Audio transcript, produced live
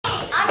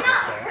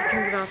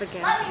off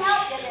again. Let me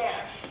help you there.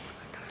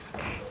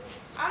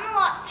 I'm a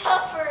lot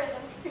tougher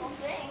than people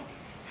think.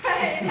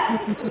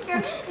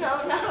 No,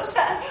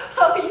 that.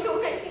 Oh,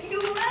 you win.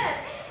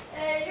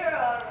 You're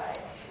alright.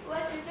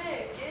 What do you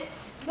think, kid?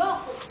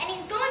 Mowgli. And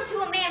he's going to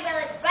a man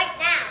village right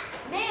now.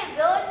 Man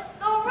village?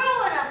 They'll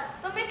ruin him.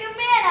 They'll make a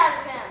man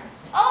out of him.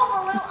 Oh,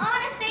 Baloo, I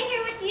want to stay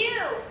here with you.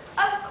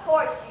 Of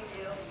course you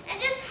do. And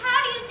just how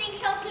do you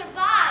think he'll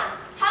survive?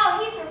 How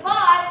he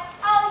survive?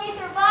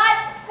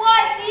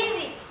 Why, it's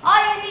easy.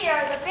 All you need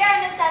are the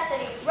bare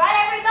necessities. Right,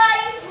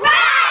 everybody?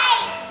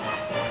 Right!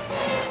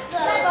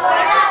 Look for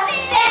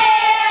the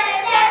bare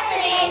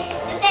necessities.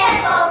 The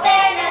simple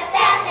bare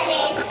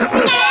necessities.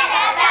 Forget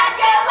about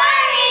your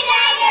worries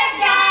and your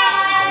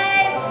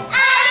strife.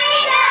 I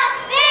need the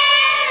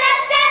bare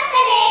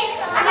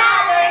necessities.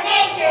 Mother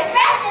Nature's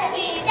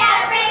recipes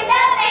that bring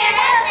the bare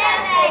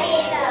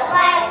necessities to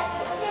life.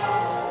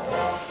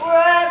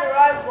 Wherever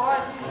I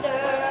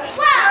wander,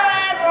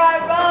 wherever I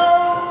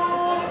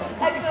roam,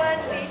 I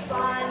couldn't be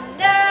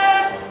fonder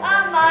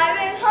of my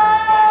big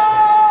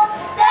home.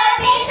 The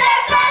bees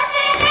are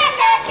buzzing in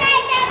the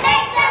trees and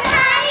make some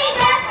honey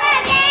just for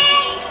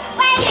me.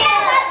 When you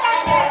look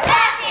under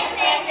rocks and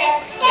fences,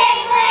 take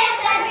a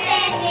glance at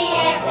fancy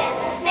answers.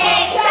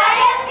 Make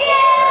try a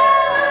few.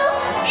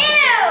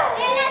 Ew!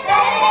 In the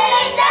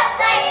necessities of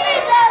life,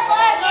 there's a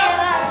more give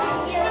up to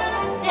you.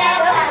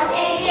 They'll come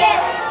to you.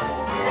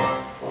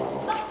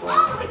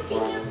 Oh,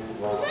 ridiculous!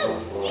 Baloo,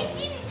 do you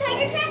see these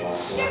tiger tracks?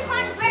 Shere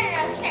Khan is right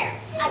around there.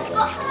 I've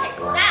got to check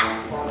this out.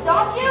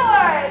 Don't you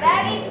worry,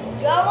 Maggie.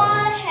 Go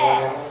on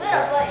ahead.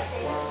 Little buddy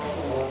says,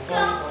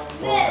 don't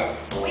move.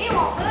 We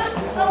won't move,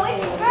 but we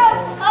can grow.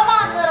 Come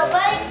on, little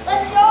buddy.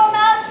 Let's show 'em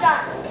how it's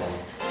done.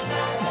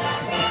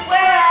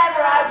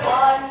 Wherever I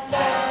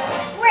wander,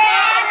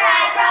 wherever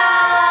I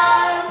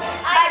roam,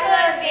 I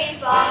could be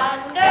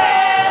fonder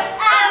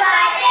of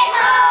my big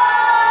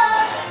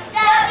home.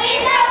 The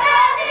bees are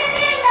buzzing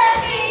in the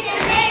trees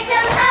and make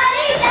some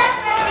honey just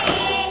for me.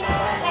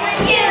 When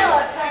you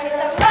look under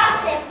the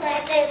rocks and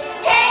planted,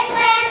 take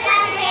glance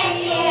at the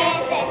fancy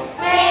answers.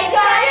 May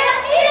try a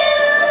few.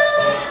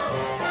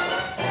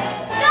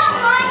 Don't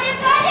mind if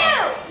I do.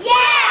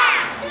 Yeah,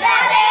 the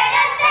bare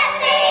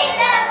necessities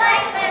of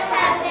life will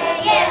come to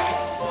you.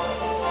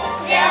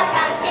 They'll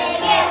come to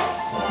you.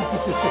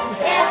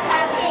 They'll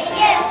come to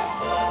you.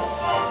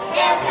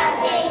 They'll come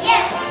to you.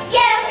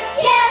 You.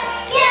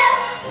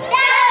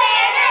 The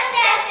bare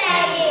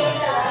necessities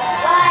of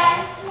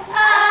life.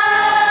 Oh,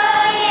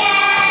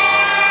 yeah.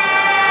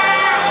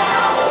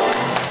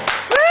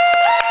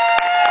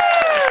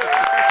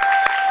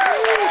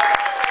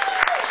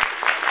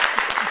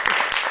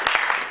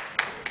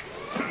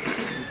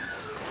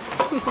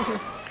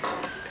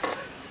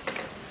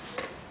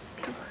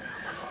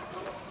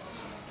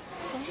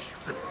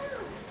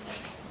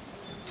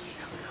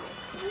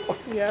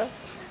 Yeah.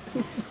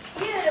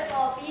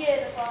 Beautiful,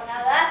 beautiful.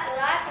 Now that's what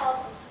I call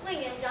some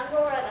swinging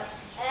jungle rhythm.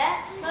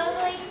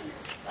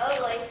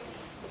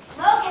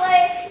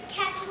 Mowgli?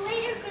 Catch you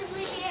later,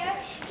 Grizzly Bear.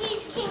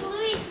 He's King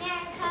Louie's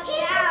man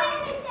coming out.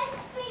 Here's the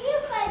business for you,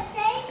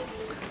 Buzzface.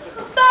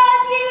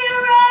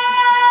 Bagheera!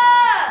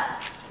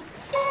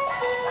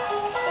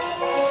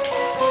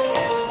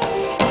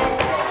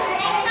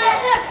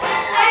 Look,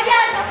 our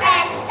jungle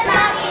friend, the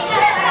monkey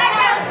took our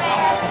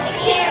girlfriend.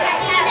 Bagheera,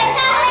 he's the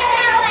toughest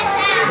out and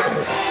out.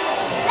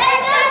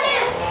 Let's go to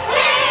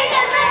where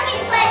the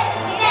monkey's place.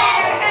 We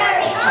better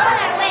hurry on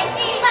our way.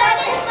 See what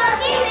this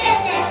monkey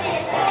business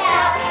is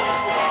about.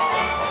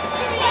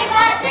 See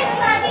what this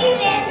monkey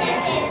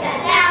business is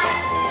about.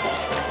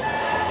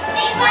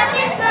 See what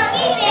this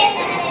monkey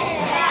business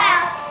is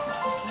about.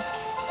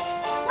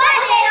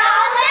 What's it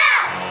all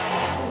about?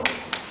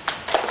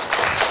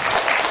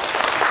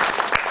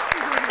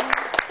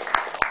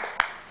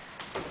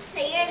 So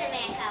you're the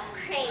man cub,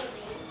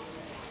 crazy.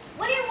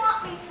 What do you want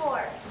me for?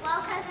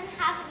 Well, cousin,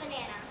 have a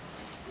banana.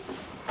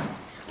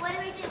 What do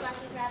we do,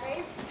 Lucky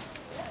Brothers?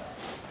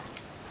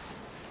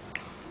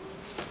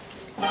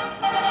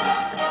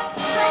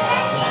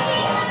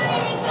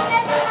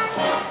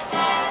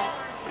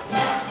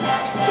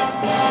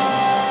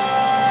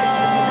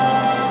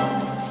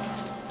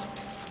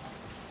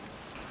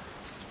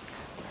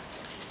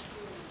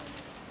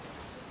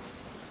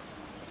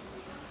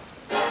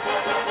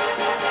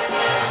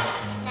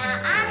 Now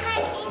I'm the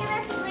king of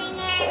the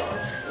swingers,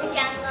 the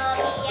jungle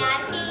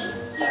VIP.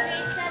 He's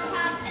reached the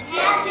top and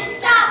had to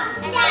stop,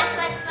 and that's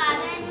what's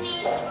bothering me.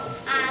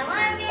 I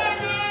want to be a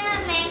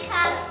man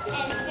cub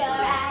and still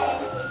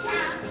ride and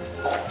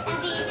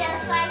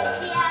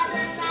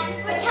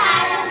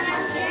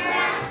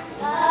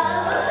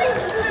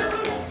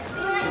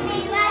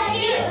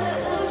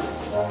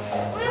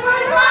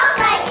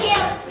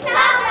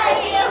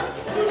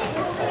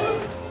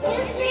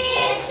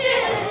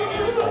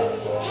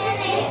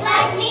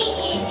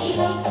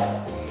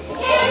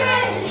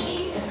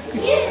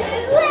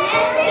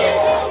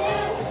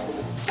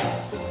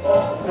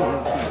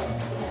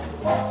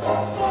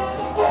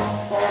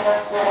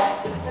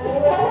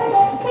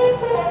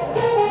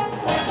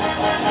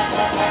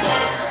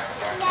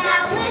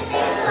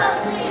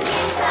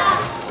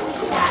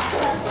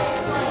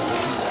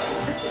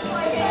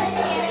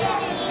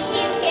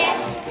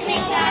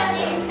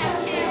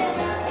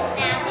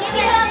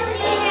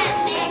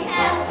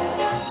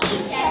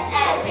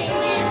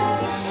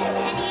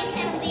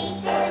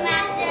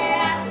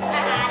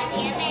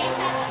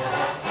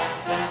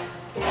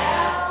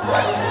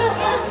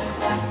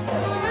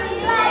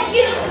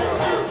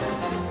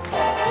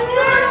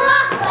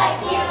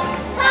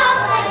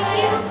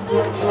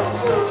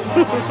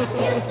You see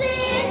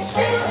it's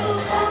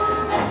true,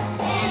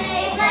 and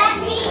they like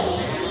me.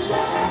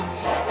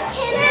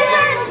 Can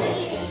I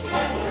see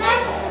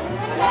like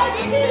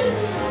somebody too?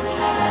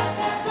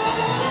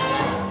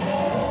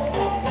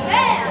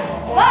 Man,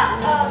 what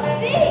a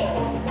beat!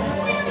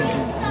 Will you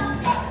stop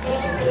that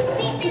silly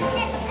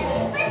beepiness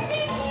and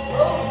listen?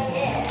 Oh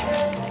yeah.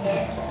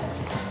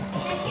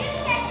 Then you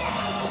check it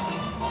out.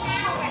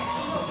 Now we're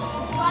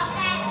walk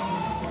that.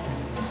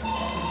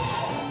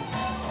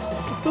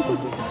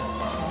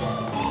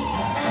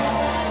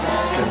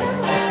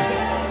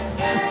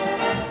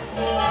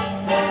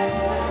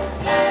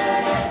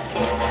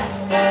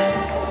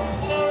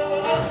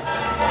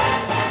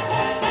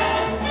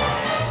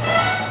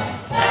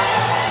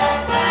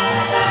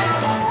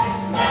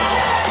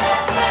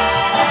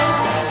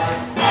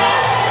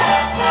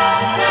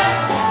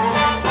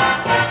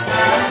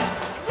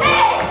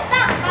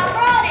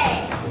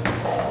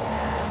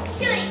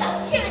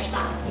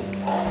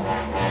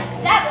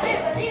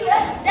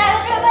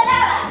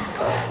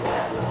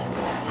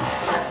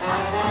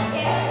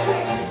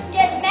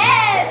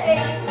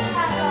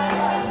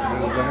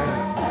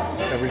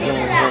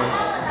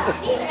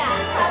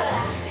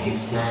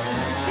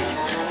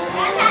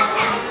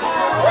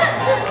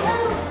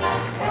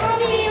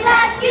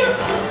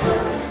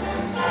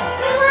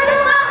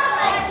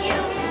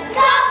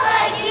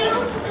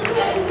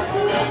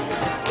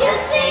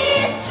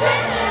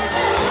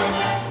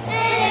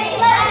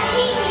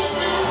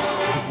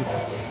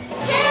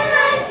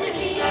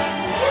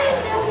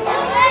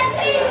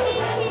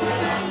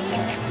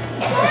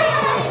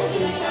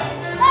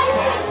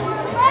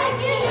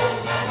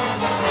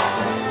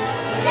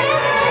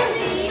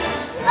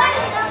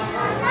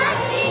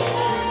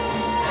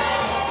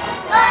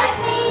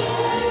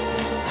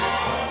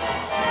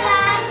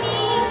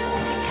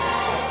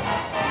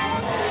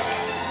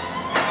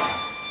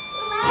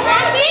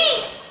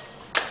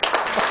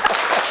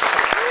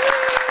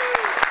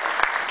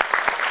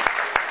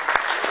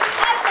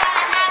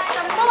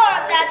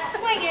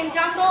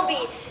 Jungle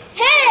beat.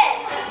 Hit it!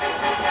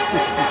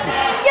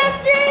 You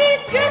see,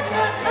 it's just a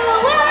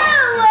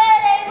world where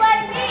they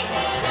like me,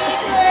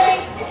 but they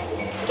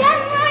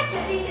can't like to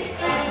be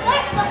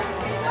like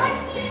something like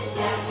me.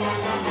 It's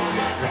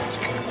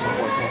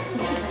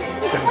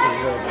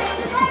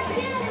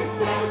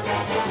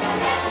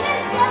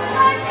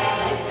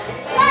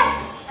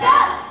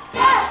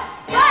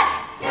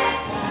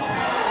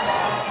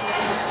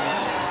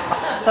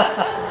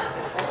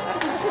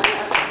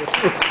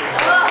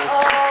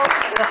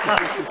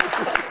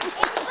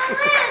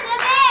Baloo the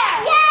bear!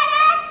 Yeah,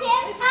 that's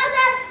him! How'd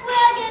that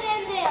squirrel get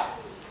in there?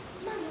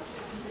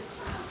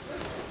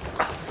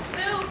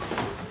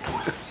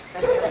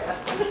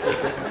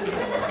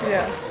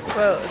 Yeah,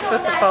 well, it's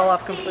supposed to fall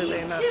off completely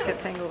and not get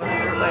tangled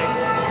around your legs.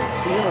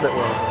 You nailed it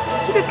well.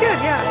 She did good,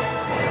 yeah.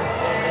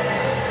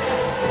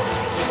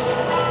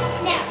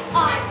 Now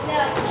I'm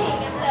the king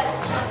of the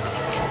jungle.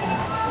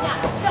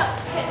 Not so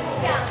good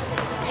around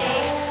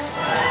today.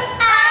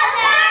 I'll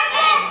serve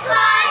his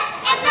blood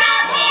and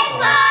from his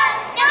claws,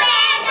 no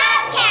man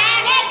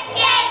can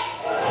escape.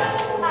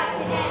 I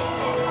can end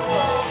this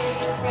world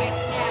right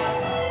now,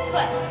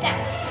 but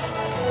that's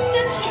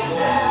such a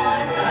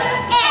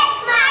it's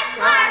much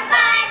more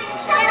fun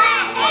to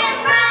let him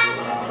run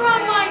from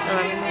my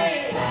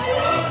teammate.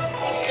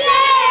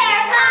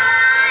 Share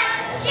fun,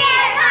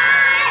 share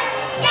fun,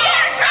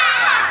 share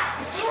fun.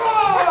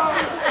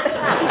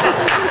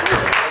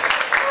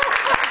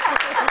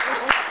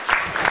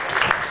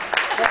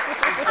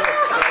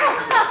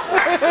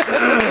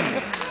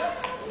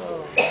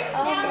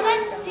 Now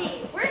let's see,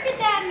 where could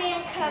that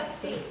man cub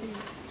be?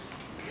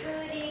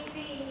 Could he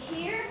be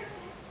here?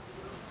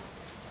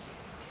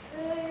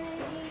 Could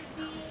he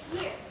be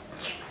here?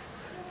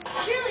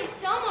 Surely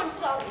someone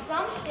saw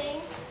something.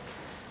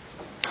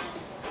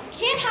 You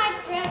can't hide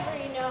forever,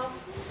 you know.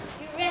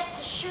 You rest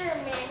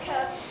assured, man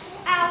cub,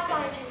 I'll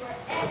find you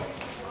wherever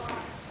you